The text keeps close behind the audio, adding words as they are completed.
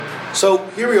So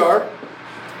here we are,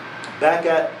 back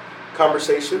at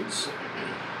Conversations,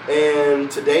 and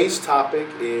today's topic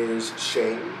is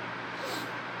shame.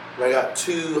 And I got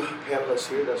two panelists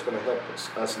here that's going to help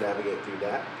us navigate through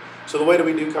that. So the way that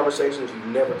we do Conversations, you've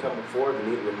never come before, the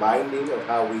neat reminding of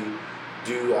how we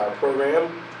do our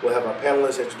program. We'll have our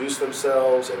panelists introduce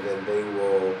themselves, and then they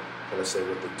will kind of say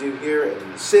what they do here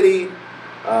in the city.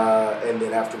 And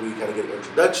then after we kind of get an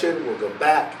introduction, we'll go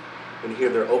back and hear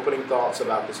their opening thoughts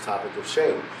about this topic of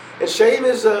shame. And shame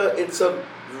is it's a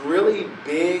really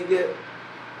big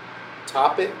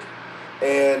topic,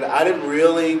 and I didn't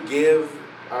really give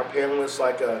our panelists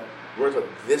like a word of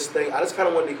this thing. I just kind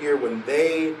of wanted to hear when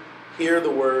they hear the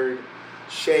word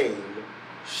shame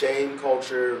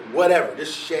culture, whatever,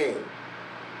 just shame.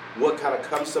 What kind of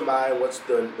comes to mind? What's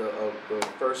the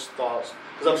first thoughts?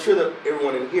 Because I'm sure that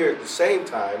everyone in here at the same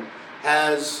time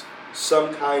has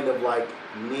some kind of like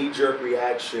knee-jerk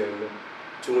reaction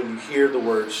to when you hear the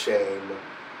word shame,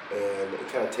 and it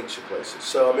kind of takes you places.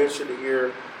 So I'm interested to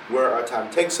hear where our time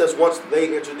takes us. Once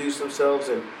they introduce themselves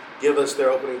and give us their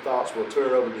opening thoughts, we'll turn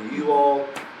it over to you all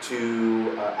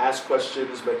to ask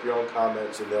questions, make your own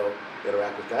comments, and they'll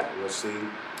interact with that, and we'll see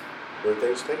where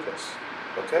things take us.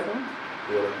 Okay?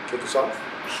 You want to kick us off?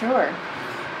 Sure.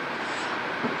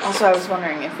 Also, I was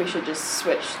wondering if we should just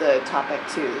switch the topic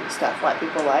to stuff white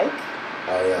people like.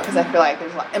 Oh, yeah. Because I feel like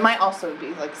it might also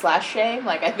be like slash shame.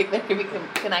 Like, I think there could be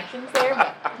connections there,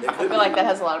 but I feel like that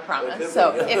has a lot of promise.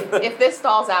 So if this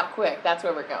stalls out quick, that's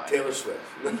where we're going. Taylor Swift.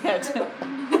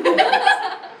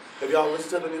 Have y'all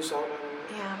listened to the new song?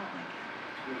 Yeah,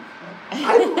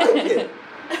 I don't like it. I like it.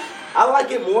 I like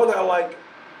it more than I like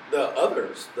the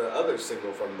other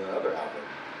single from the other album.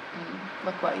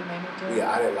 Look what you made me do.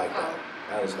 Yeah, I didn't like that.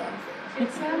 I was not a fan. It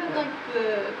sounded like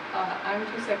the I'm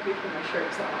Too Sexy for My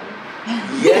Shirt song.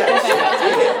 Yes, it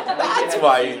did. That's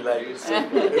why you like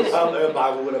it. I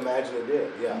would imagine it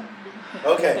did, yeah.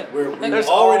 Okay, we've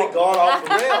already gone off the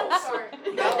rails.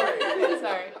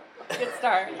 Sorry. Good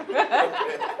start.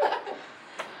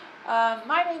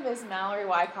 My name is Mallory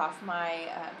Wyckoff. My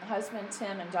husband,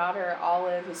 Tim, and daughter,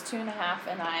 Olive, who's 2.5,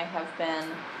 and I have been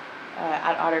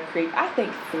at Otter Creek, I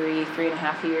think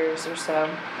 3.5 years or so.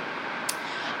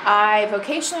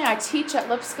 Vocationally, I teach at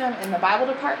Lipscomb in the Bible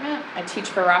department. I teach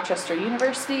for Rochester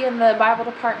University in the Bible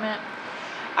department.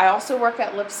 I also work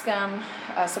at Lipscomb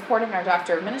supporting our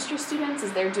Doctor of Ministry students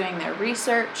as they're doing their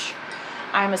research.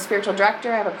 I'm a spiritual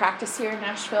director. I have a practice here in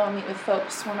Nashville. I meet with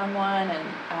folks one-on-one and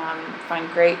find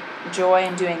great joy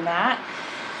in doing that.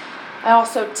 I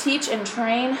also teach and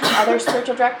train other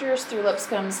spiritual directors through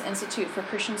Lipscomb's Institute for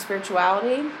Christian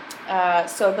Spirituality.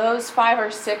 So those 5 or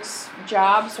 6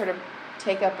 jobs sort of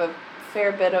take up a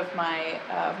fair bit of my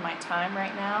time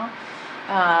right now.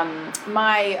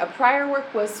 My prior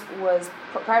work was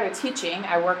prior to teaching.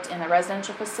 I worked in a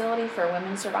residential facility for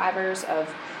women survivors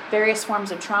of various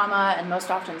forms of trauma, and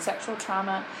most often sexual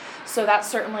trauma. So that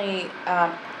certainly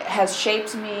has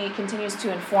shaped me, continues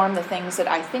to inform the things that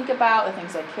I think about, the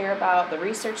things I care about, the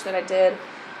research that I did.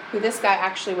 This guy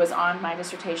actually was on my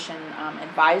dissertation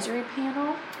advisory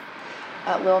panel.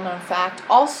 Little known fact.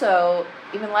 Also,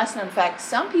 even less known fact,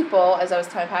 some people, as I was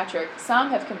telling Patrick,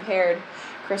 some have compared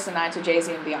Chris and I to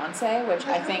Jay-Z and Beyonce, which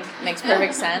I think makes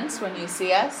perfect sense when you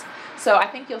see us. So I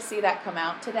think you'll see that come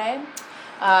out today.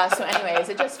 So anyways,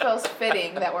 it just feels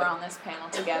fitting that we're on this panel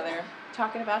together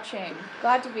talking about shame.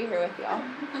 Glad to be here with y'all.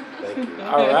 Thank you.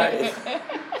 All right.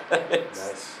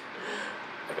 Nice.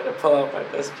 I gotta pull out my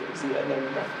best Jay-Z. I never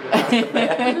remember the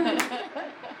man.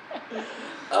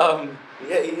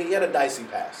 He had a dicey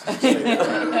past.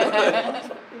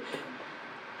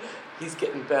 He's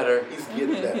getting better. He's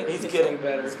getting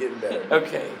better.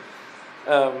 Okay.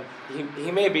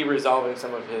 He may be resolving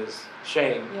some of his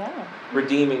shame. Yeah.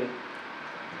 Redeeming.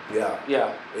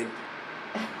 Yeah. It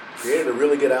created a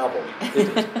really good album.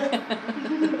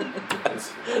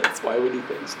 That's why we do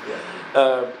things.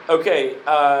 Yeah. Okay.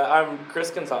 I'm Chris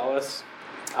Gonzalez.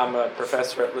 I'm a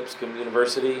professor at Lipscomb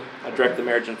University. I direct the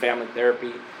marriage and family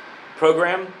therapy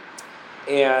program.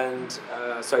 And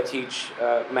so I teach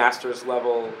master's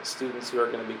level students who are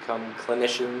going to become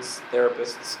clinicians,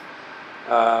 therapists.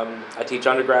 I teach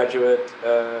undergraduate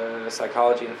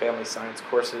psychology and family science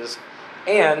courses.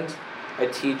 And I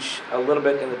teach a little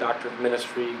bit in the Doctor of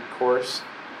Ministry course.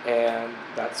 And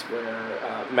that's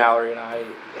where Mallory and I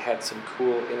had some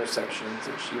cool intersections.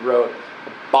 And she wrote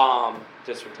a bomb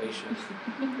dissertation.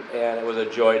 And it was a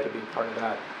joy to be part of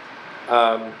that.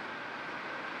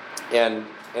 And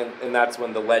that's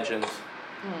when the legend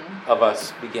of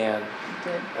us began.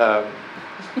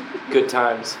 Good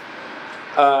times.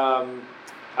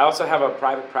 I also have a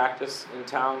private practice in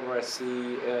town where I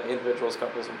see individuals,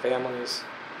 couples, and families,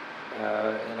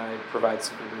 and I provide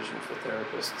supervision for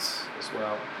therapists as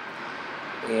well.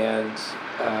 And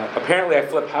apparently I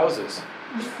flip houses.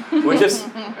 We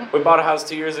bought a house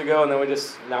 2 years ago, and then we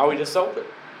just sold it,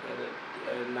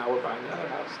 and now we're buying another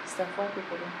house. Stuff like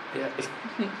people do. Yeah.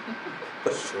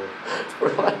 Sure.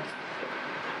 We're like,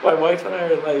 my wife and I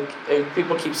are like, and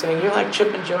people keep saying, you're like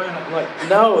Chip and Joanna. I'm like,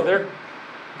 no, they're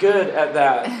good at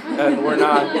that, and we're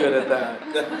not good at that.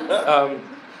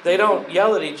 They don't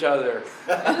yell at each other,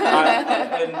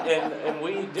 and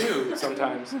we do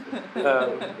sometimes.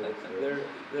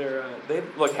 They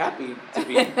look happy to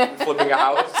be flipping a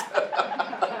house.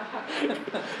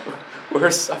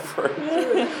 We're suffering.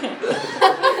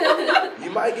 You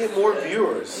might get more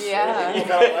viewers. Yeah. You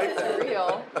kind of like that. For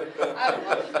real.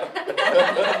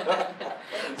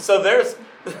 So there's,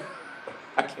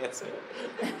 I can't say it.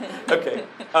 Okay,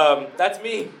 that's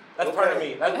me. That's part of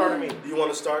me. That's part of me. Do you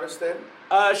want to start us then?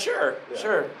 Sure, Yeah.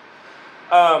 sure.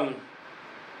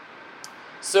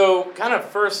 So kind of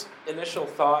first initial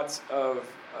thoughts of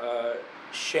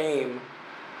shame.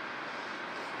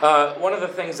 One of the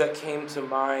things that came to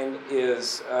mind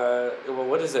is, well,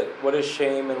 what is it? What is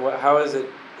shame, and how is it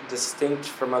distinct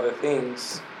from other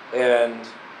things? And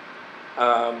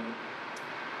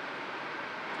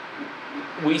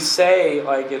we say,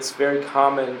 like, it's very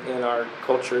common in our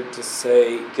culture to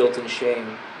say guilt and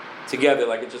shame together,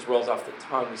 like it just rolls off the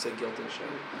tongue. We say guilt and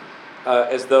shame,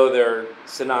 as though they're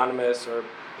synonymous or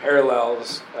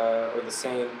parallels or the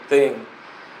same thing,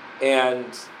 and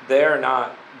they're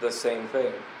not the same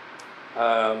thing.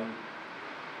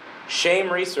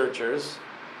 Shame researchers,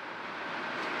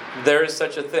 there is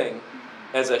such a thing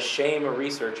as a shame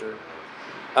researcher,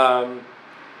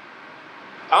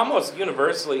 almost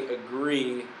universally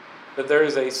agree that there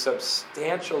is a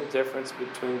substantial difference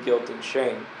between guilt and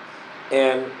shame.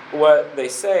 And what they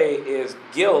say is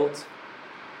guilt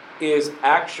is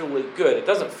actually good. It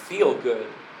doesn't feel good,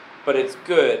 but it's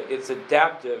good. It's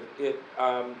adaptive. It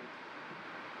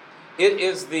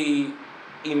is the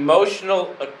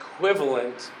emotional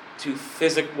equivalent to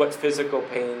what physical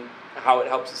pain, how it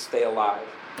helps us stay alive.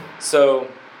 So,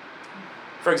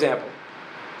 for example,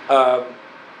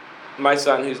 my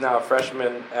son, who's now a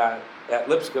freshman at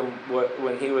Lipscomb,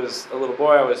 when he was a little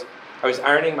boy, I was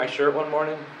ironing my shirt one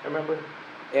morning, I remember,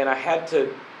 and I had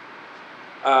to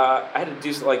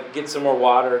do like get some more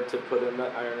water to put in the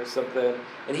iron or something.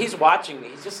 And he's watching me.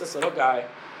 He's just this little guy,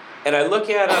 and I look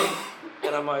at him,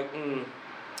 and I'm like, I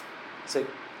said,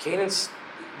 Kanan,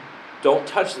 don't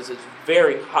touch this. It's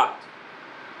very hot.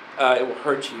 It will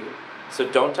hurt you. So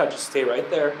don't touch it. Stay right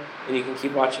there, and you can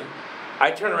keep watching.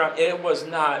 I turn around, and it was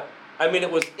not. I mean,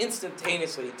 it was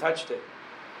instantaneously. He touched it,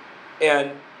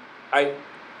 and I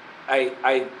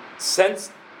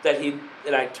sensed that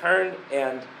and I turned,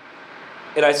 and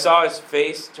I saw his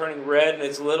face turning red, and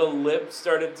his little lips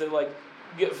started to like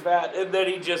get fat, and then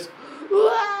he just,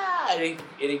 and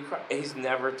he cried. He's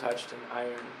never touched an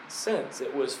iron since.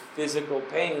 It was physical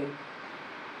pain.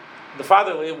 The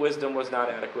fatherly wisdom was not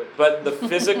adequate, but the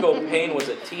physical pain was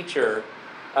a teacher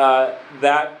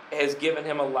that has given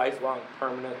him a lifelong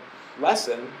permanent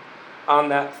lesson on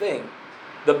that thing.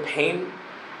 The pain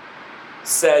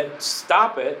said,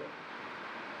 stop it,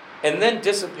 and then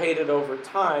dissipated over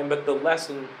time, but the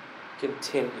lesson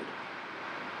continued.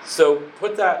 So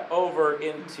put that over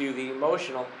into the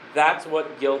emotional. That's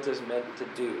what guilt is meant to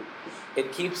do.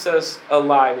 It keeps us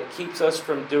alive. It keeps us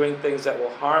from doing things that will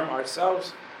harm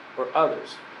ourselves or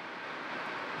others.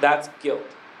 That's guilt.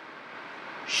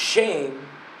 Shame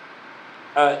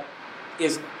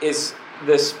is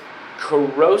this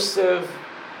corrosive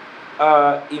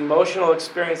emotional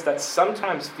experience that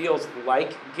sometimes feels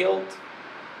like guilt,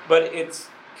 but it's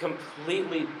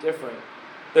completely different.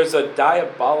 There's a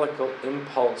diabolical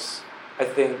impulse, I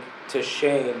think, to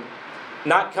shame,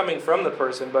 not coming from the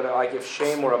person, but like if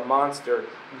shame were a monster,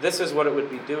 this is what it would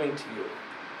be doing to you.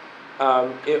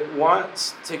 It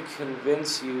wants to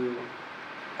convince you,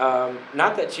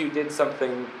 not that you did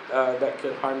something that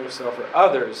could harm yourself or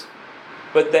others,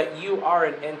 but that you are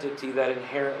an entity that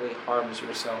inherently harms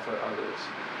yourself or others.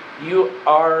 You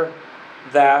are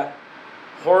that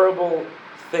horrible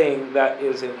thing that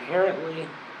is inherently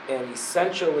and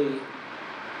essentially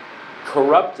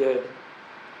corrupted,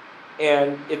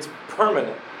 and it's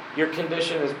permanent. Your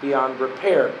condition is beyond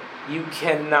repair. You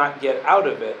cannot get out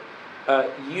of it.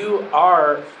 You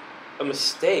are a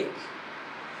mistake.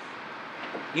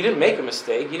 You didn't make a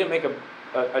mistake. You didn't make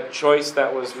a choice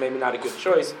that was maybe not a good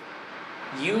choice.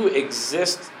 You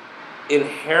exist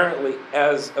inherently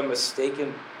as a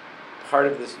mistaken part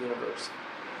of this universe.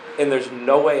 And there's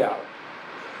no way out.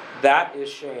 That is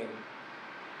shame.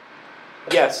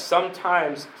 Yes,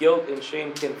 sometimes guilt and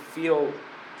shame can feel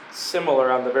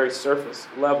similar on the very surface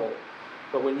level,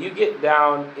 but when you get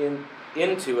down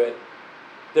into it,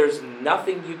 there's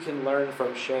nothing you can learn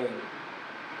from shame.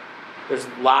 There's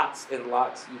lots and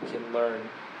lots you can learn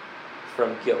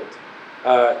from guilt.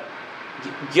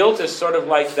 Guilt is sort of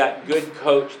like that good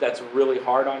coach that's really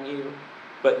hard on you,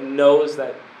 but knows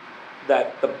that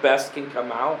the best can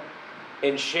come out.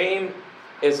 And shame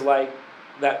is like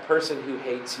that person who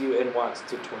hates you and wants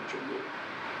to torture you.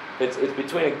 It's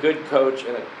between a good coach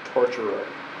and a torturer.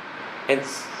 And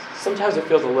sometimes it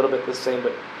feels a little bit the same,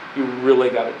 but you really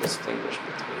got to distinguish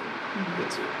between the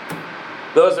two.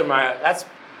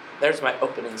 There's my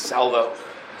opening salvo.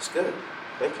 That's good.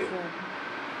 Thank you.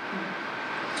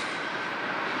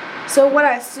 So what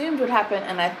I assumed would happen,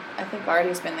 and I think already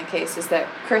has been the case, is that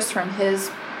Chris, from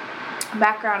his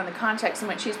background and the context in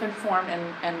which he's been formed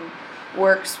and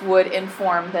works, would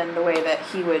inform then the way that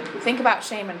he would think about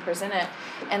shame and present it.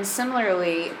 And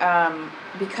similarly,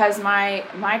 because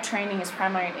my training is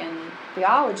primarily in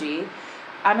theology,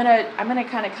 I'm gonna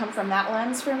kind of come from that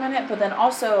lens for a minute, but then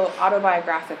also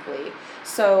autobiographically.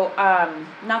 So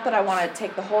not that I want to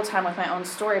take the whole time with my own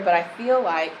story, but I feel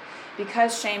like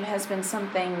because shame has been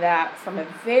something that from a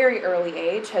very early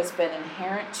age has been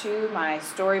inherent to my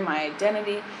story, my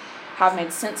identity, how I've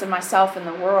made sense of myself in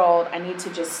the world, I need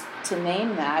to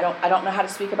name that. I don't know how to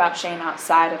speak about shame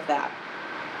outside of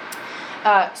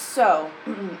that. So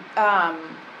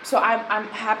I'm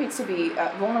happy to be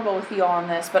vulnerable with you all on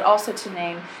this, but also to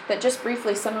name that just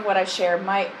briefly some of what I share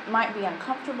might be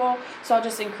uncomfortable. So I'll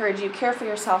just encourage you, care for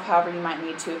yourself however you might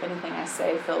need to if anything I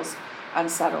say feels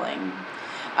unsettling.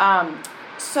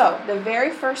 So the very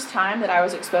first time that I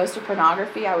was exposed to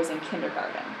pornography, I was in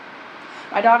kindergarten.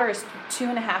 My daughter is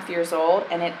 2.5 years old,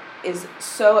 and it is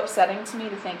so upsetting to me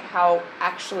to think how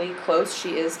actually close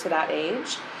she is to that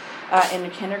age in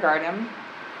kindergarten.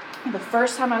 The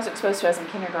first time I was exposed to it was in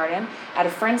kindergarten at a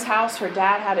friend's house. Her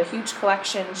dad had a huge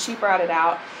collection. She brought it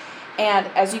out. And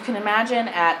as you can imagine,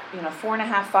 at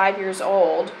 4.5, 5 years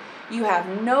old, you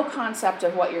have no concept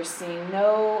of what you're seeing,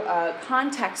 no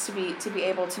context to be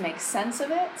able to make sense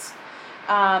of it.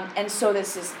 And so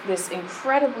this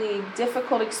incredibly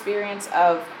difficult experience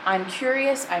of I'm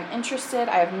curious, I'm interested,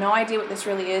 I have no idea what this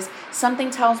really is. Something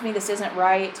tells me this isn't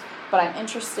right, but I'm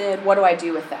interested. What do I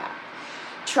do with that?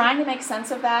 Trying to make sense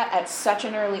of that at such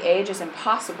an early age is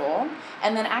impossible,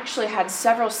 and then actually had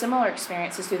several similar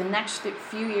experiences through the next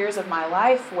few years of my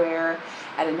life where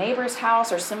at a neighbor's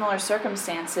house or similar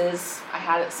circumstances, I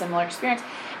had a similar experience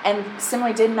and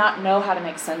similarly did not know how to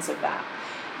make sense of that.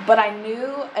 But I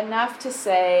knew enough to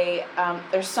say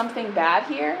there's something bad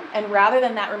here, and rather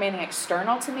than that remaining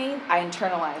external to me, I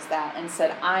internalized that and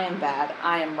said, I am bad,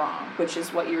 I am wrong, which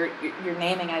is what you're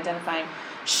naming and identifying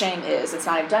shame is. It's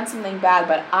not I've done something bad,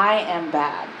 but I am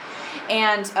bad.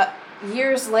 And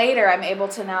years later, I'm able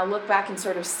to now look back and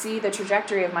sort of see the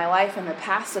trajectory of my life and the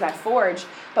paths that I forged.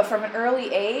 But from an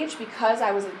early age, because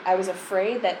I was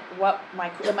afraid that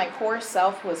my core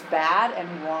self was bad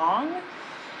and wrong,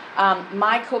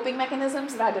 my coping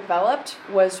mechanisms that I developed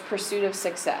was pursuit of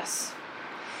success.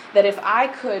 That if I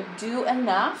could do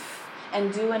enough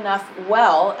and do enough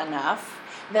well enough,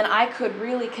 then I could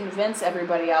really convince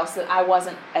everybody else that I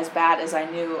wasn't as bad as I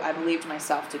believed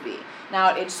myself to be.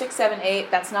 Now at age 6, 7,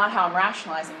 8, that's not how I'm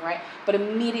rationalizing, right? But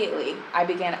immediately I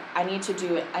need to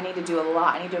do a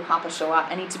lot. I need to accomplish a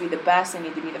lot. I need to be the best. I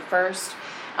need to be the first.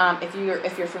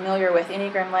 If you're familiar with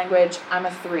Enneagram language, I'm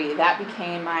a 3. That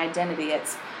became my identity.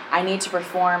 It's I need to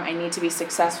perform, I need to be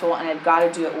successful, and I've got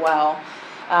to do it well.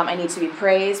 I need to be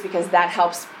praised because that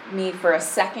helps me for a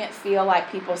second feel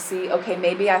like people see, okay,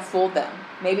 maybe I fooled them.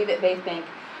 Maybe that they think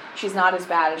she's not as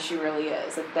bad as she really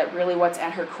is. That really what's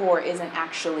at her core isn't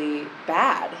actually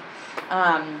bad.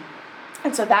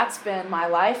 And so that's been my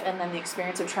life, and then the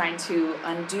experience of trying to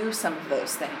undo some of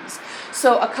those things.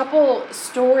 So a couple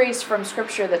stories from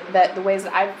Scripture that the ways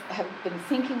that I have been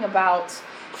thinking about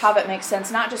how that makes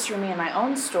sense, not just for me and my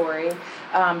own story,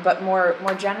 but more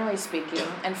generally speaking.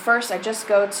 And first, I just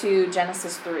go to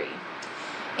Genesis 3.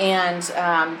 And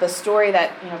the story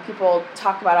that people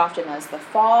talk about often as the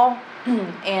fall,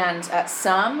 and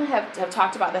some have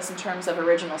talked about this in terms of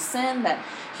original sin, that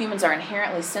humans are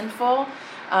inherently sinful.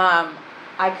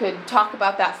 I could talk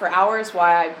about that for hours,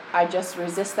 why I just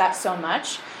resist that so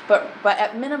much. But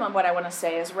at minimum, what I want to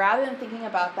say is rather than thinking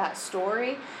about that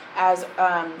story as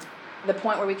the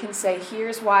point where we can say,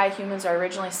 here's why humans are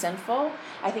originally sinful,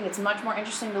 I think it's much more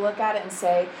interesting to look at it and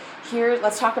say,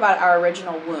 let's talk about our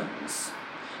original wounds.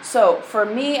 So for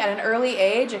me, at an early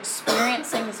age,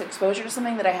 experiencing this exposure to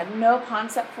something that I had no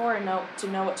concept for and to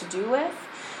know what to do with,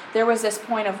 there was this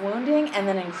point of wounding and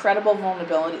then incredible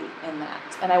vulnerability in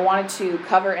that. And I wanted to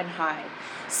cover and hide.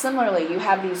 Similarly, you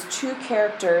have these two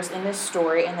characters in this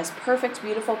story in this perfect,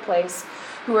 beautiful place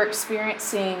who are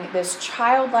experiencing this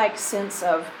childlike sense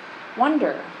of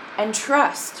wonder and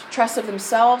trust of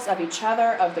themselves, of each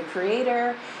other, of the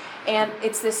Creator. And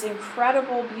it's this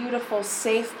incredible, beautiful,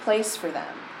 safe place for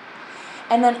them.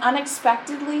 And then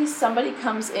unexpectedly, somebody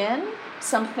comes in,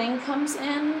 something comes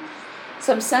in,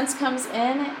 some sense comes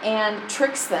in and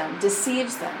tricks them,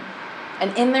 deceives them.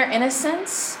 And in their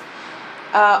innocence,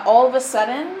 all of a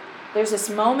sudden, there's this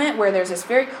moment where there's this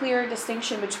very clear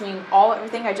distinction between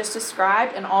everything I just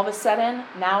described, and all of a sudden,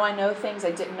 now I know things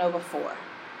I didn't know before.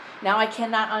 Now I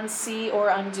cannot unsee or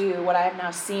undo what I have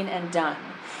now seen and done.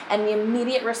 And the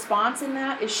immediate response in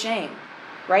that is shame,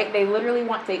 right? They literally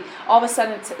all of a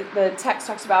sudden, the text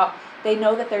talks about they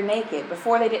know that they're naked.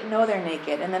 Before they didn't know they're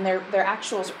naked. And then their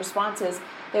actual response is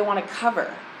they want to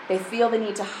cover. They feel the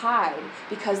need to hide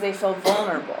because they feel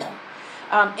vulnerable.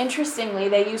 Interestingly,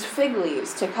 they use fig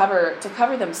leaves to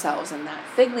cover themselves in that.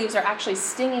 Fig leaves are actually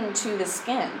stinging to the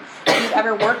skin. If you've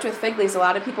ever worked with fig leaves, a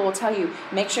lot of people will tell you,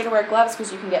 make sure to wear gloves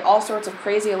because you can get all sorts of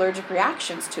crazy allergic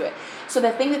reactions to it. So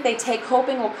the thing that they take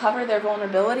hoping will cover their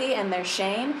vulnerability and their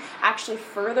shame actually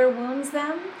further wounds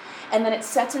them, and then it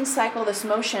sets in cycle this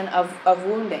motion of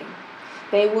wounding.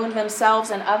 They wound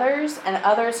themselves and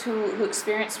others who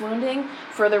experience wounding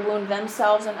further wound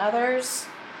themselves and others,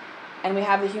 and we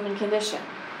have the human condition.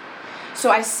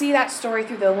 So I see that story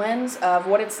through the lens of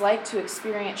what it's like to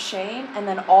experience shame, and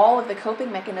then all of the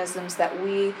coping mechanisms that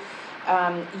we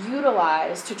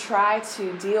utilize to try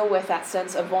to deal with that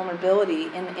sense of vulnerability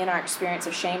in our experience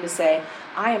of shame, to say,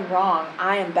 I am wrong,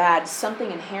 I am bad,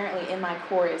 something inherently in my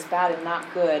core is bad and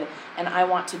not good, and I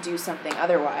want to do something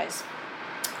otherwise,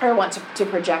 or want to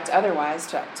project otherwise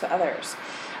to others.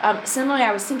 Similarly,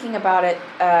 I was thinking about it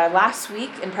last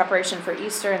week in preparation for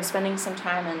Easter and spending some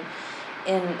time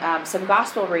in some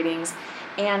gospel readings,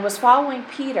 and was following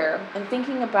Peter and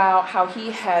thinking about how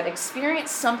he had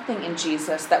experienced something in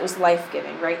Jesus that was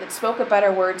life-giving, right? That spoke a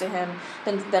better word to him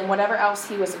than whatever else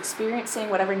he was experiencing,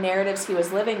 whatever narratives he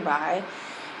was living by.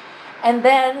 And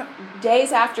then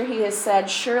days after he has said,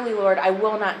 surely, Lord, I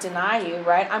will not deny you,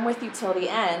 right? I'm with you till the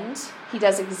end. He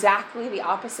does exactly the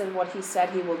opposite of what he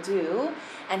said he will do.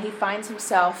 And he finds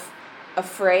himself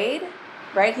afraid,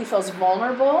 right? He feels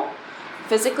vulnerable,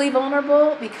 physically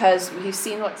vulnerable, because he's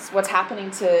seen what's happening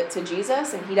to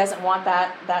Jesus, and he doesn't want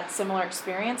that similar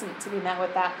experience and to be met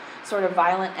with that sort of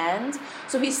violent end.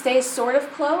 So he stays sort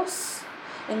of close.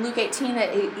 In Luke 18,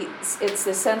 it's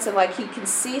this sense of like he can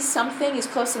see something, he's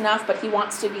close enough, but he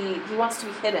wants to be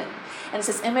hidden. And it's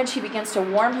this image, he begins to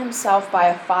warm himself by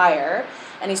a fire,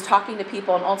 and he's talking to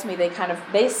people, and ultimately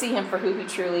they see him for who he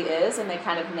truly is, and they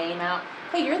kind of name out,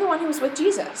 hey, you're the one who was with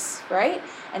Jesus, right?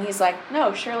 And he's like,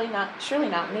 no, surely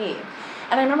not me.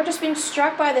 And I remember just being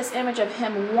struck by this image of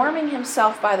him warming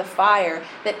himself by the fire,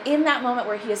 that in that moment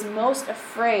where he is most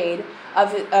afraid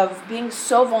of being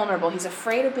so vulnerable, he's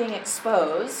afraid of being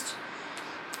exposed,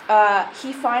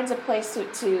 he finds a place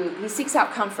he seeks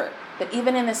out comfort. That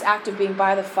even in this act of being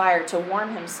by the fire, to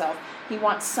warm himself, he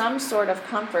wants some sort of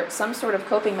comfort, some sort of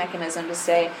coping mechanism to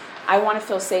say, I want to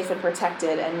feel safe and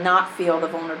protected and not feel the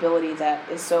vulnerability that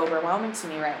is so overwhelming to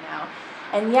me right now.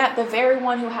 And yet the very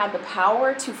one who had the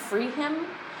power to free him,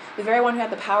 the very one who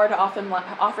had the power to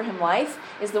offer him life,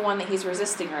 is the one that he's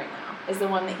resisting right now, is the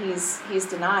one that he's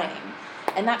denying.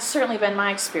 And that's certainly been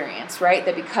my experience, right?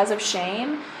 That because of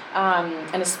shame,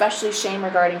 and especially shame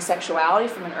regarding sexuality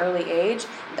from an early age,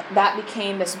 that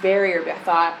became this barrier. I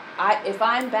thought, if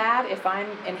I'm bad, if I'm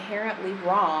inherently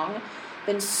wrong,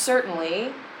 then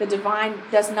certainly the divine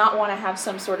does not want to have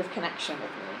some sort of connection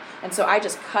with me. And so I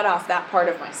just cut off that part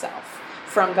of myself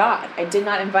from God. I did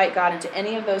not invite God into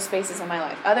any of those spaces in my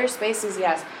life. Other spaces,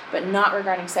 yes, but not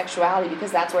regarding sexuality,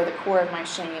 because that's where the core of my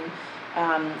shame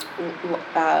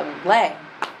lay.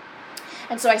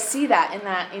 And so I see that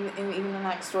even in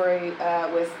that story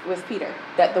with Peter,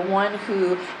 that the one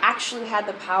who actually had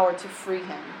the power to free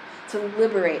him, to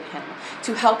liberate him,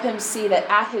 to help him see that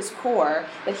at his core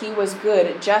that he was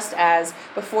good, just as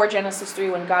before Genesis 3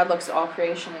 when God looks at all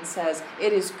creation and says,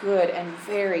 it is good and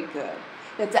very good.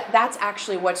 That's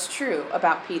actually what's true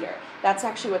about Peter. That's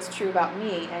actually what's true about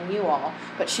me and you all.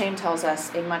 But shame tells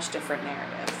us a much different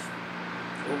narrative.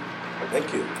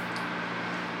 Thank you.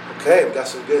 Okay, we've got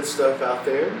some good stuff out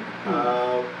there.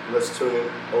 Let's tune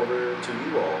it over to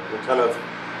you all. What kind of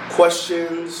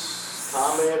questions,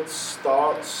 comments,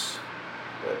 thoughts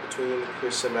that between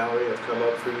Chris and Mallory have come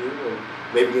up for you, and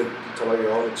maybe you can tell about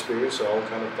your own experience, your own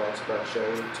kind of thoughts about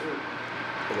shame too,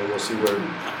 and then we'll see where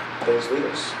things lead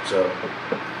us. So,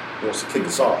 who wants to kick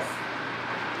us off?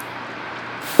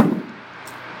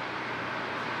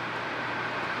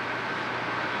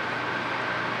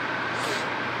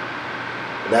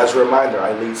 And as a reminder,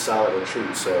 I lead silent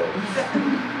retreat, so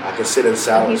I can sit in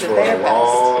silence for a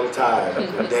long time,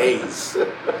 for days.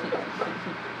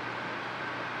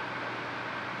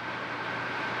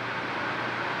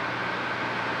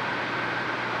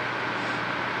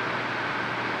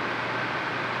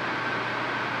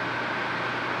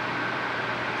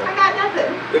 I got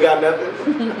nothing. You got nothing?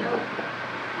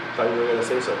 Thought you were going to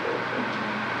say something.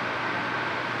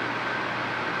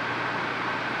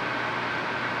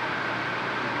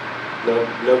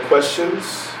 No questions,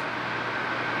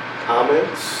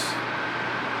 comments,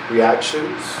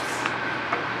 reactions,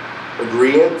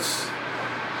 agreements.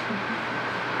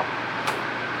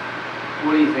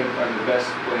 What do you think are the best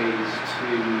ways to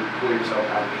pull yourself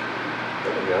out of it?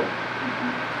 There we go.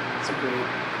 That's a great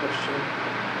question.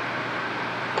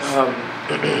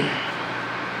 I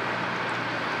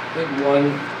think one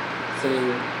thing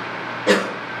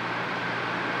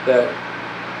that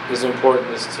is important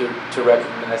is to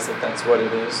recognize that that's what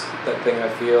it is. That thing I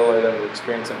feel or that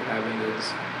experience I'm having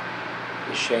is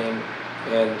shame,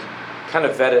 and kind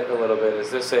of vet it a little bit. Is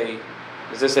this a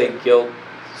guilt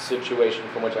situation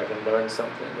from which I can learn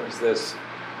something, or is this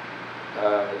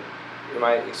am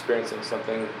I experiencing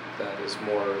something that is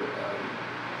more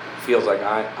feels like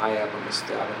I am a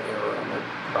mistake, I'm an error, I'm a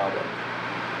problem.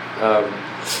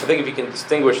 I think if you can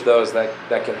distinguish those,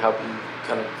 that can help you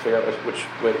kind of figure out which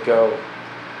way to go.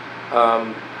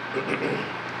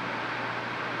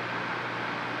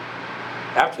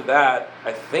 After that,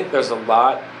 I think there's a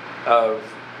lot of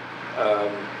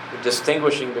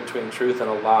distinguishing between truth and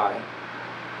a lie.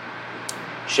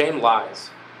 Shame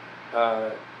lies,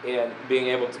 and being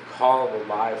able to call the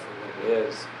lie for what it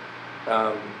is.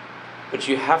 But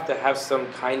you have to have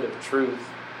some kind of truth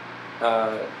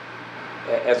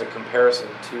as a comparison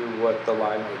to what the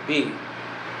lie might be.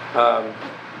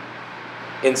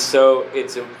 And so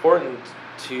it's important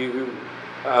to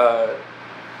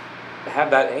have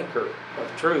that anchor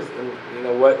of truth.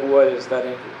 And what is that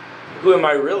anchor? Who am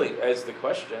I really is the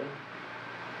question.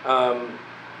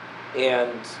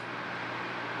 And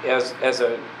as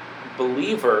a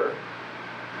believer,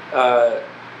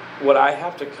 what I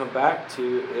have to come back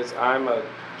to is I'm a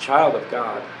child of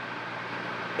God.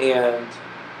 And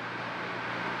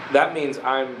that means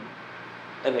I'm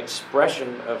an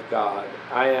expression of God.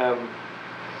 I'm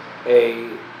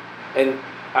an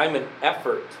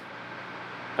effort.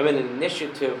 I'm an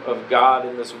initiative of God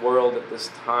in this world at this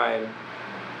time.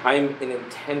 I'm an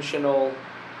intentional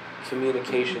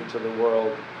communication to the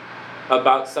world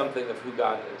about something of who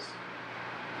God is.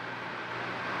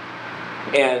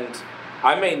 And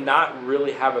I may not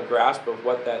really have a grasp of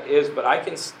what that is, but I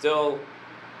can still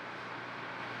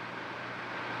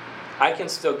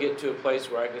get to a place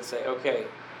where I can say, okay,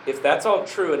 if that's all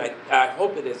true, and I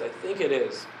hope it is, I think it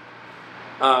is,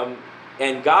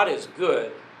 and God is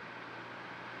good,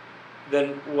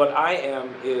 then what I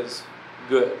am is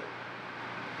good.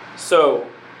 So,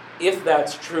 if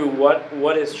that's true,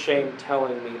 what is shame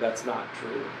telling me that's not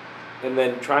true? And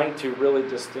then trying to really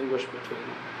distinguish between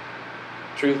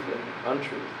truth and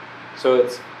untruth. So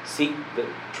it's seek the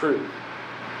truth.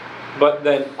 But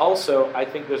then also, I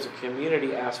think there's a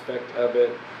community aspect of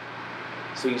it.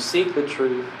 So you seek the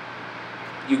truth,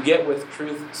 you get with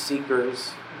truth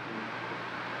seekers,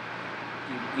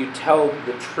 you tell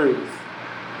the truth.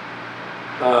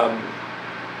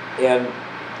 And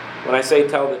when I say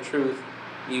tell the truth,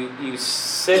 you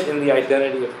sit in the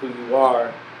identity of who you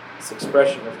are, this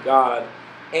expression of God,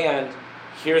 and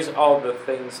here's all the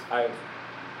things I've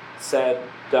said,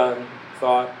 done,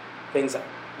 thought, things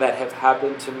that have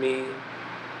happened to me,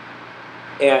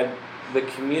 and the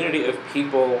community of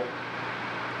people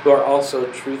who are also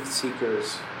truth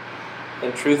seekers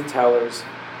and truth tellers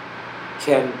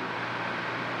can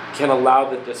allow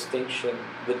the distinction,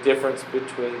 the difference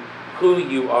between who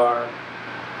you are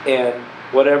and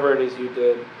whatever it is you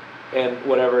did and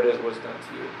whatever it is was done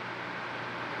to you.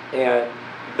 And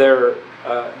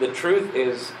the truth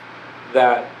is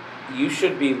that you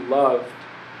should be loved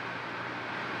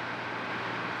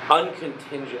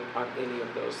uncontingent on any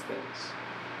of those things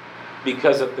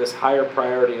because of this higher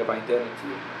priority of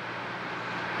identity,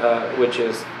 which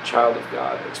is child of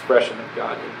God, expression of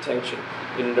God, intention,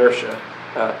 inertia.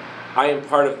 I am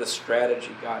part of the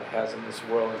strategy God has in this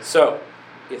world. And so,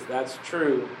 if that's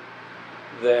true,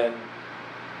 then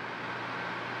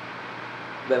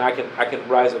then I can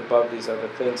rise above these other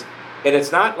things. And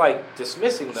it's not like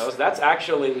dismissing those. That's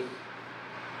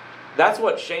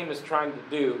what shame is trying to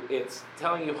do. It's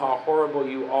telling you how horrible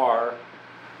you are,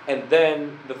 and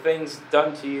then the things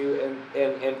done to you,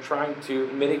 and trying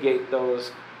to mitigate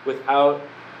those without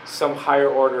some higher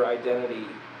order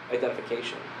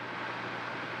identification.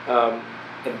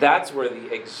 And that's where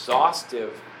the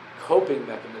exhaustive coping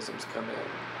mechanisms come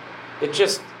in. It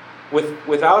just,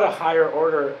 without a higher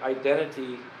order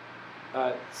identity,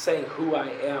 saying who I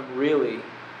am really,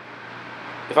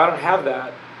 if I don't have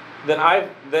that,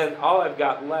 then all I've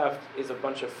got left is a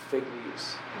bunch of fig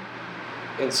leaves.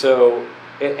 And so,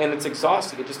 and it's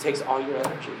exhausting. It just takes all your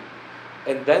energy,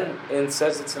 and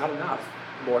says it's not enough.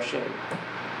 More shame.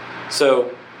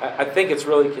 So I think it's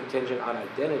really contingent on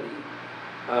identity.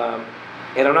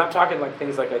 And I'm not talking like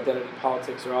things like identity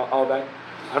politics or all that.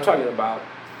 I'm talking about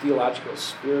theological,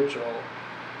 spiritual,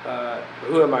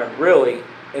 who am I really?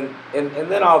 And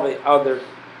then all the other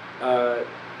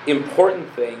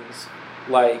important things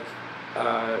like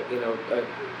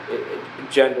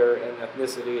gender and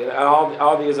ethnicity and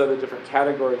all these other different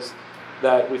categories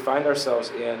that we find ourselves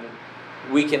in.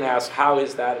 We can ask, how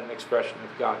is that an expression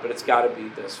of God? But it's got to be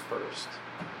this first.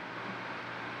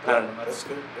 I don't know. That's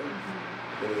good.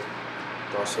 Any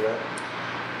thoughts to that?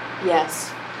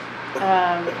 Yes.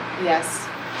 Yes.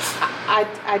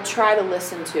 I try to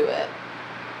listen to it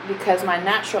because my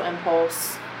natural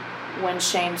impulse when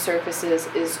shame surfaces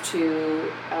is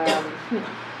to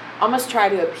almost try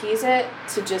to appease it,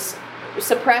 to just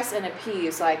suppress and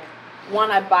appease. Like, one,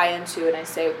 I buy into and I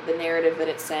say the narrative that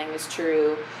it's saying is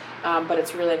true, but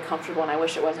it's really uncomfortable and I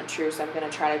wish it wasn't true, so I'm going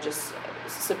to try to just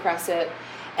suppress it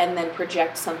and then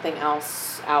project something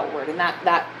else outward. And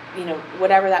that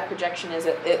whatever that projection is,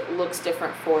 it looks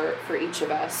different for each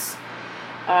of us.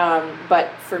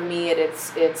 But for me,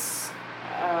 it's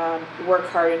work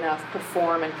hard enough,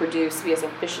 perform and produce, be as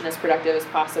efficient, as productive as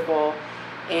possible,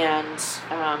 and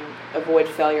avoid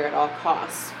failure at all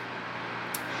costs.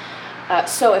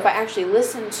 So if I actually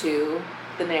listen to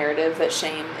the narrative that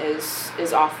shame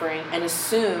is offering and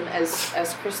assume,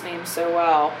 as Chris named so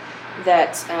well,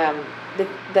 that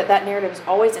that narrative is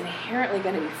always inherently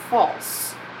going to be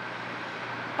false,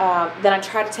 then I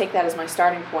try to take that as my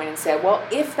starting point and say, well,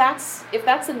 if that's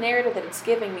the narrative that it's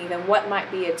giving me, then what might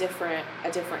be a different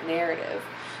narrative?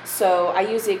 So I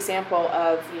use the example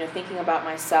of thinking about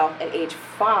myself at age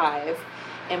 5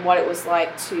 and what it was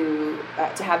like to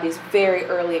have these very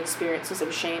early experiences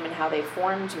of shame and how they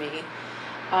formed me.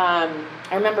 I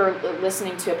remember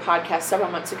listening to a podcast several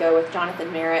months ago with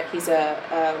Jonathan Merritt. He's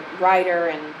a writer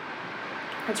and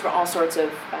writes for all sorts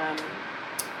of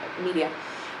media,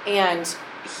 and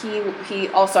he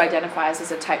also identifies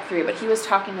as a type 3, but he was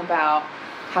talking about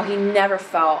how he never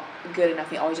felt good enough.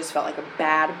 He always just felt like a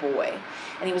bad boy.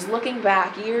 And he was looking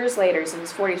back years later, he's in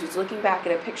his 40s, he was looking back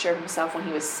at a picture of himself when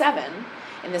he was 7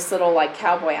 in this little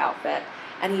cowboy outfit.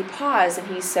 And he paused and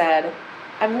he said,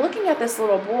 I'm looking at this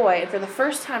little boy, and for the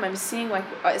first time I'm seeing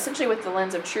essentially with the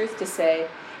lens of truth to say,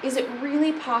 is it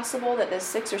really possible that this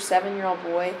 6 or 7-year-old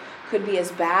boy could be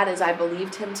as bad as I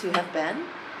believed him to have been?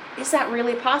 Is that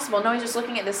really possible? No, he's just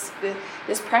looking at this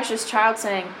precious child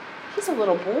saying, he's a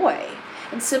little boy.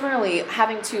 And similarly,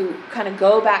 having to kind of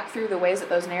go back through the ways that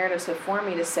those narratives have formed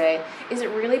me to say, is it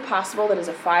really possible that as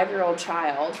a 5-year-old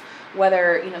child,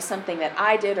 whether something that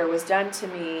I did or was done to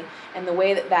me, and the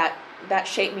way that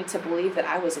shaped me to believe that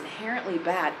I was inherently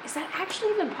bad, is that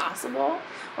actually even possible?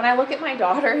 When I look at my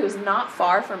daughter, who's not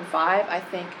far from 5, I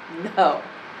think, no,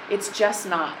 it's just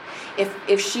not.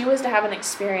 If she was to have an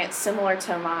experience similar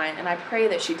to mine, and I pray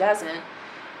that she doesn't,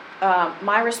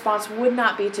 my response would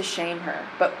not be to shame her,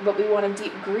 but we want a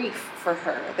deep grief for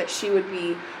her, that she would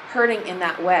be hurting in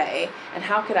that way, and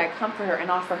how could I comfort her and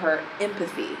offer her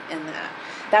empathy in that?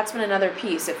 That's been another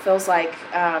piece. It feels like,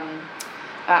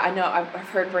 I know I've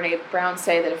heard Brene Brown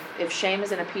say that if shame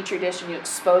is in a petri dish and you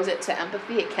expose it to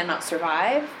empathy, it cannot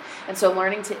survive. And so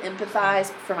learning to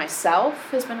empathize for myself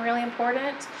has been really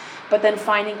important, but then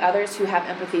finding others who have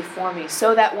empathy for me,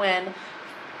 so that when,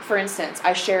 for instance,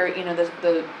 I share,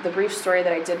 the brief story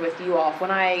that I did with you all. When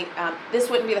this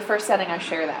wouldn't be the first setting I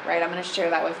share that, right? I'm going to share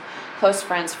that with close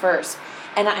friends first,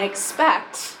 and I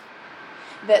expect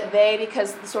that they,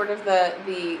 because sort of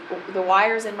the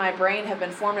wires in my brain have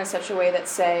been formed in such a way that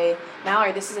say,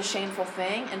 Mallory, this is a shameful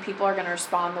thing, and people are going to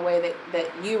respond the way that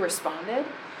you responded.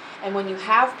 And when you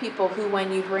have people who,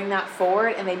 when you bring that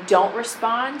forward and they don't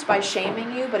respond by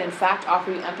shaming you, but in fact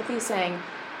offer you empathy, saying,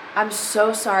 I'm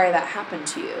so sorry that happened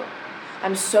to you.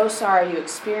 I'm so sorry you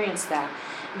experienced that.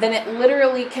 Then it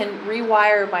literally can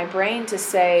rewire my brain to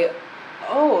say,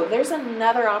 oh, there's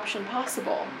another option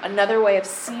possible, another way of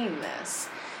seeing this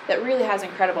that really has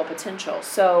incredible potential.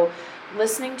 So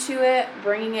listening to it,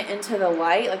 bringing it into the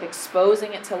light, like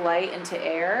exposing it to light and to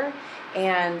air,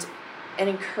 and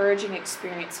encouraging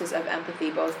experiences of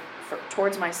empathy, both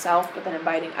towards myself, but then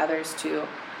inviting others to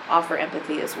offer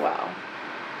empathy as well.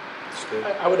 That's good.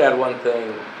 I would add one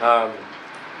thing.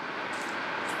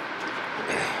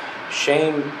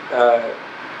 Shame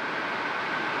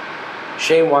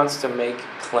wants to make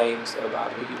claims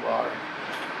about who you are,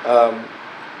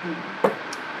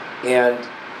 and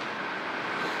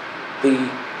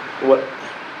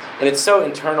it's so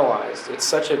internalized. It's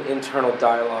such an internal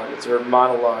dialogue. It's a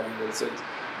monologue. It's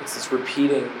this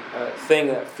repeating thing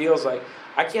that feels like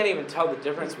I can't even tell the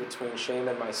difference between shame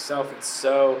and myself. It's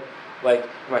so am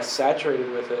I saturated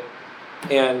with it?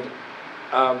 And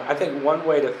I think one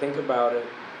way to think about it,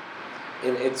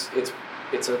 and it's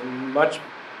a much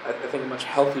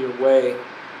healthier way,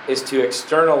 is to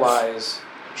externalize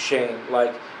shame.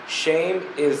 Like, shame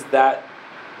is that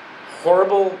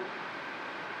horrible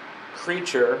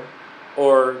creature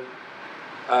or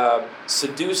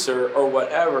seducer or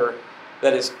whatever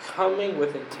that is coming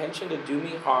with intention to do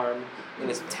me harm and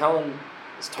is talking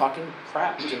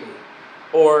crap to me,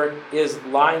 or is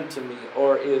lying to me,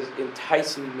 or is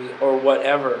enticing me, or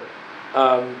whatever.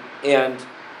 And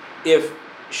if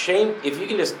you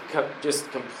can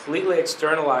just completely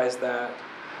externalize that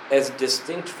as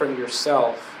distinct from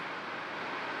yourself,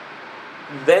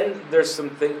 then there's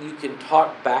something you can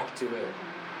talk back to it,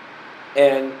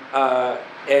 and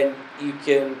you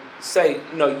can say,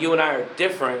 no, you and I are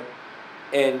different,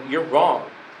 and you're wrong.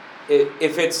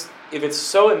 If it's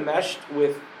so enmeshed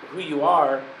with who you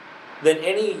are, then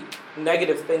any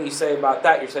negative thing you say about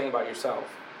that, you're saying about yourself.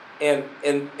 And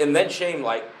then shame,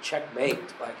 like,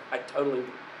 checkmate. Like,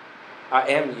 I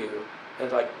am you.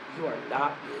 And like, you are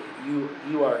not me.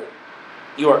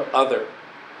 You are other.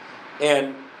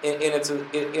 And it's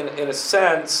in a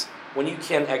sense, when you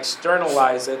can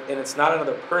externalize it, and it's not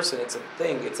another person, it's a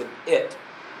thing, it's an it.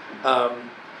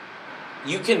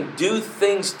 You can do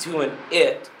things to an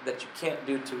it that you can't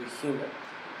do to a human.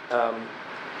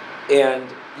 And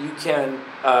you can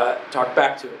talk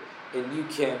back to it, and you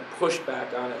can push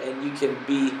back on it, and you can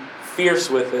be fierce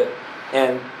with it,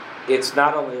 and it's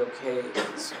not only okay,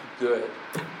 it's good.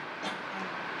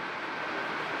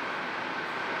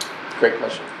 Great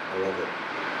question. I love it.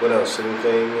 What else?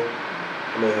 Anything?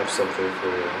 I may have something for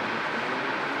you.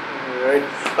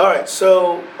 All right.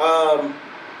 So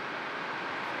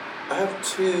I have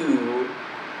two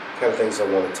kind of things I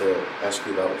wanted to ask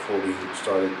you about before we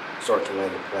start to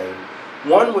land the plane.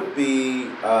 One would be,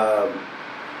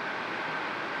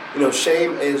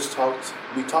 shame is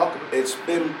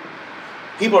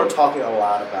people are talking a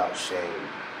lot about shame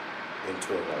in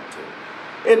 2019.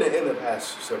 In the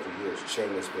past several years,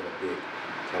 shame has been a big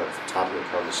kind of topic of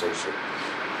conversation.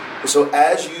 And so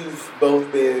as you've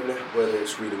both been, whether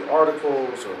it's reading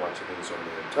articles or watching things on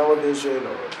the television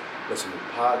or listening to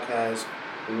podcasts,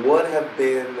 what have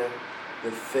been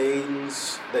the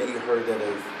things that you heard that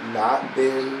have not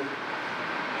been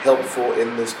helpful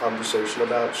in this conversation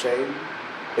about shame?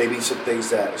 Maybe some things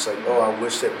that it's like, oh, I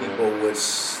wish that people would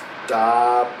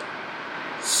stop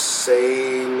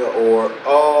saying, or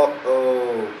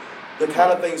the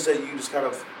kind of things that you just kind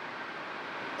of,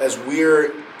 as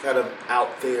we're kind of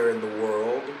out there in the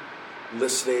world,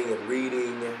 listening and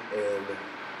reading and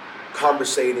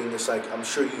conversating, it's like, I'm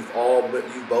sure you've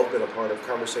both been a part of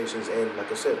conversations and,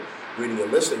 like I said, reading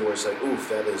and listening, where it's like, oof,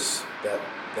 that is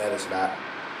not,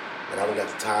 and I don't got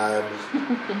the time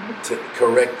to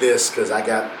correct this because I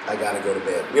got to go to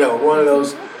bed. One of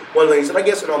those things. And I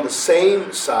guess on the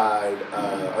same side,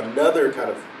 another kind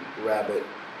of rabbit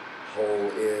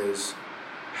hole is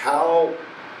how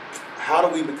do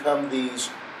we become these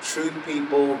truth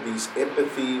people, these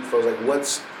empathy folks? Like,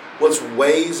 what's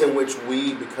ways in which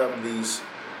we become these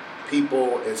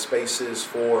people and spaces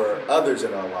for others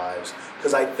in our lives?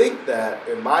 Because I think that,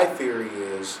 in my theory,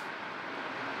 is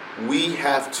we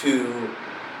have to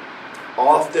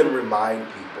often remind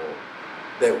people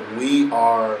that we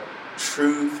are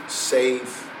truth,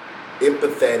 safe,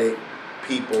 empathetic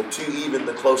people to even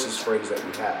the closest friends that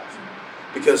we have.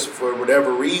 Because for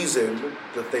whatever reason,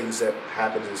 the things that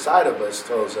happen inside of us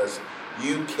tells us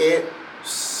you can't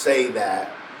say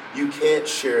that, you can't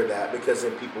share that, because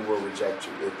then people will reject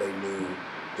you if they knew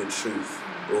the truth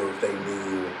or if they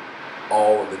knew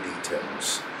all of the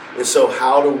details. And so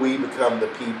how do we become the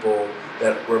people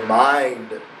that remind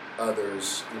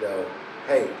others,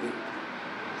 hey,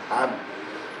 I'm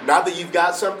not that you've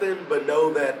got something, but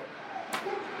know that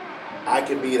I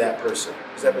can be that person.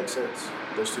 Does that make sense?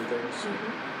 Those two things?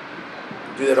 Mm-hmm.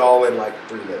 Do that all in like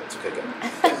 3 minutes. Okay, go.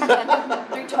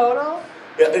 3 total?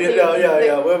 Yeah.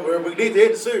 We need to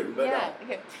end soon, but Yeah,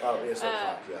 okay. no. Oh, yes,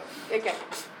 yeah. Okay.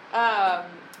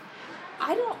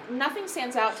 Nothing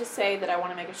stands out to say that I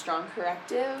want to make a strong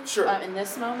corrective Sure. In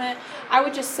this moment. I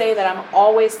would just say that I'm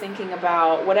always thinking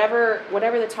about whatever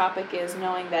the topic is,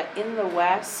 knowing that in the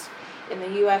West, in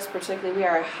the U.S. particularly, we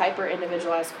are a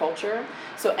hyper-individualized culture.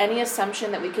 So any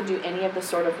assumption that we can do any of the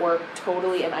sort of work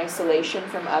totally in isolation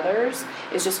from others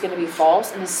is just going to be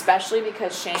false, and especially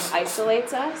because shame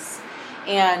isolates us.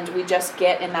 And we just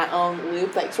get in that own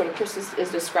loop, like sort of Chris is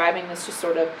describing, this just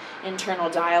sort of internal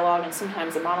dialogue and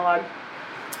sometimes a monologue.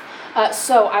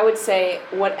 So I would say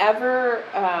whatever,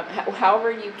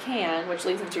 however you can, which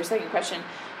leads into your second question,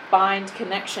 find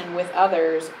connection with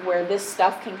others where this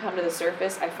stuff can come to the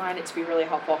surface. I find it to be really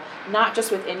helpful, not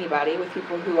just with anybody, with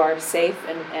people who are safe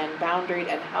and boundaried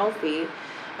and healthy,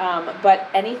 but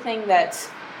anything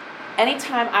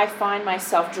anytime I find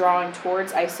myself drawing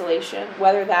towards isolation,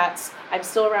 whether that's I'm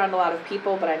still around a lot of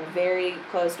people, but I'm very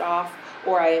closed off,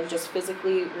 or I am just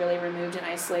physically really removed and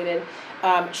isolated,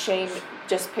 shame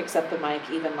just picks up the mic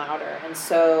even louder. And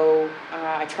so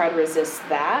I try to resist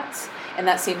that. And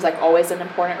that seems like always an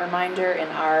important reminder in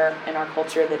our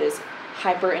culture that is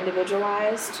hyper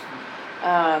individualized.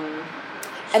 And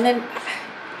then,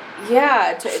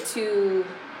 yeah, to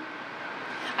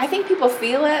I think people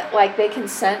feel it, like they can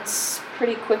sense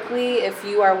pretty quickly if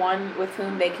you are one with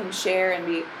whom they can share and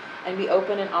be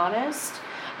open and honest.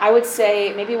 I would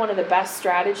say maybe one of the best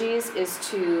strategies is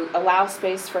to allow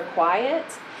space for quiet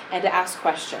and to ask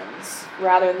questions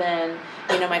rather than,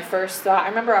 my first thought. I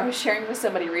remember I was sharing with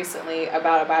somebody recently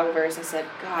about a Bible verse. I said,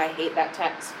 God, I hate that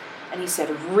text. And he said,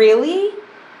 really?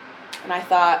 And I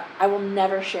thought, I will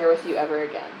never share with you ever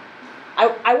again.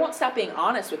 I won't stop being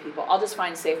honest with people. I'll just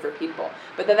find safer people.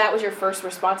 But that was your first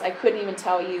response. I couldn't even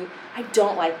tell you, I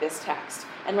don't like this text.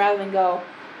 And rather than go,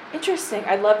 interesting,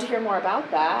 I'd love to hear more about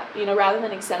that, rather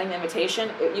than extending the invitation,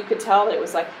 you could tell that it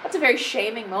was like, that's a very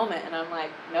shaming moment. And I'm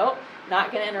like, nope,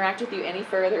 not going to interact with you any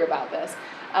further about this.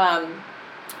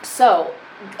 So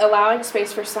allowing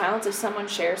space for silence if someone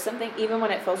shares something, even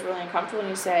when it feels really uncomfortable, and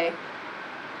you say,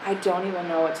 I don't even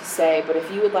know what to say, but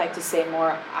if you would like to say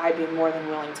more, I'd be more than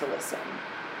willing to listen.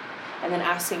 And then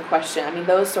asking questions.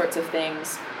 Those sorts of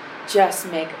things just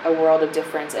make a world of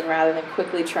difference. And rather than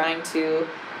quickly trying to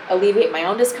alleviate my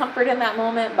own discomfort in that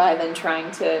moment by then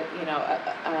trying to,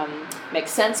 make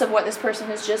sense of what this person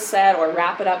has just said or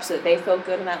wrap it up so that they feel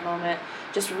good in that moment,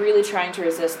 just really trying to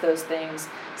resist those things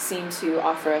seem to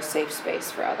offer a safe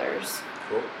space for others.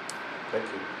 Cool. Thank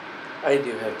you. I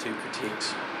do have 2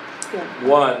 critiques. Yeah.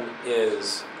 One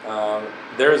is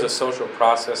there is a social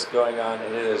process going on,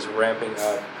 and it is ramping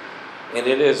up, and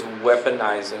it is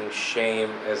weaponizing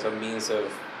shame as a means of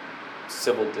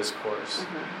civil discourse.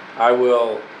 Mm-hmm. I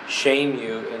will shame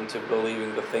you into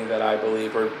believing the thing that I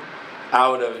believe, or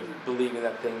out of believing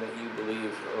that thing that you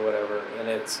believe, or whatever. And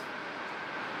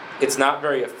it's not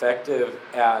very effective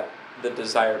at the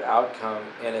desired outcome,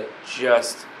 and it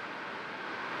just,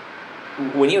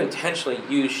 when you intentionally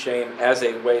use shame as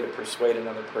a way to persuade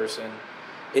another person,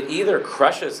 it either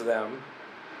crushes them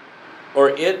or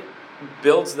it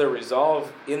builds their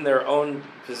resolve in their own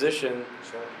position,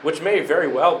 which may very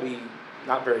well be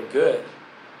not very good.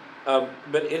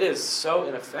 But it is so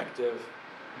ineffective,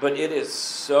 but it is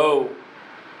so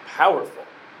powerful,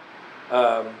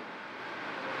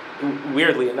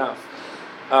 weirdly enough.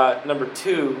 Number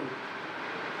 2,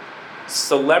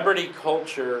 celebrity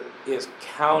culture is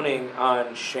counting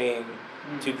on shame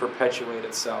to perpetuate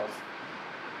itself.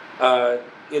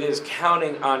 It is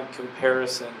counting on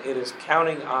comparison. It is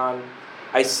counting on,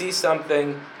 I see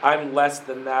something, I'm less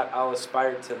than that, I'll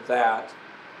aspire to that.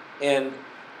 And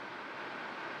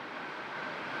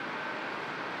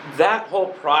that whole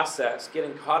process,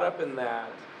 getting caught up in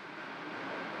that,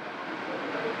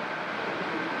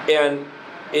 and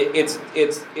it's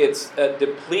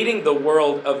depleting the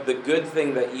world of the good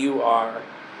thing that you are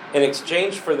in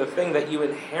exchange for the thing that you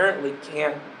inherently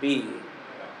can't be.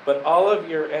 But all of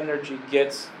your energy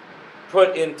gets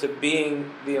put into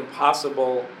being the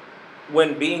impossible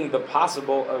when being the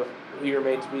possible of who you're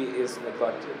made to be is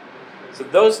neglected. So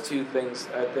those 2 things,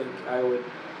 I think I would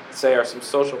say, are some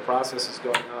social processes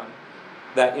going on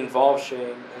that involve shame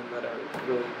and that are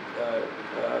really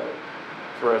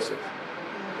corrosive.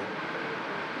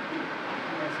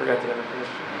 I forgot the other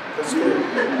question. That's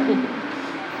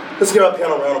good. Let's give our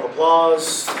panel a round of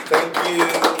applause. Thank you.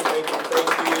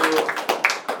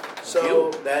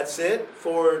 So that's it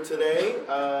for today.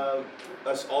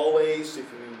 As always,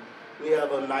 we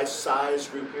have a nice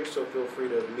sized group here, so feel free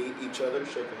to meet each other,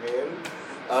 shake a hand.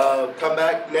 Come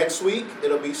back next week.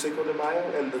 It'll be Cinco de Mayo,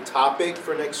 and the topic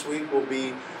for next week will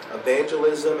be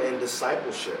evangelism and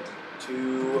discipleship.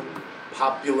 Two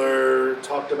popular,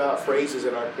 talked about phrases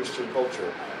in our Christian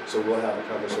culture. So we'll have a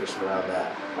conversation around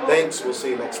that. Thanks. We'll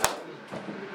see you next time.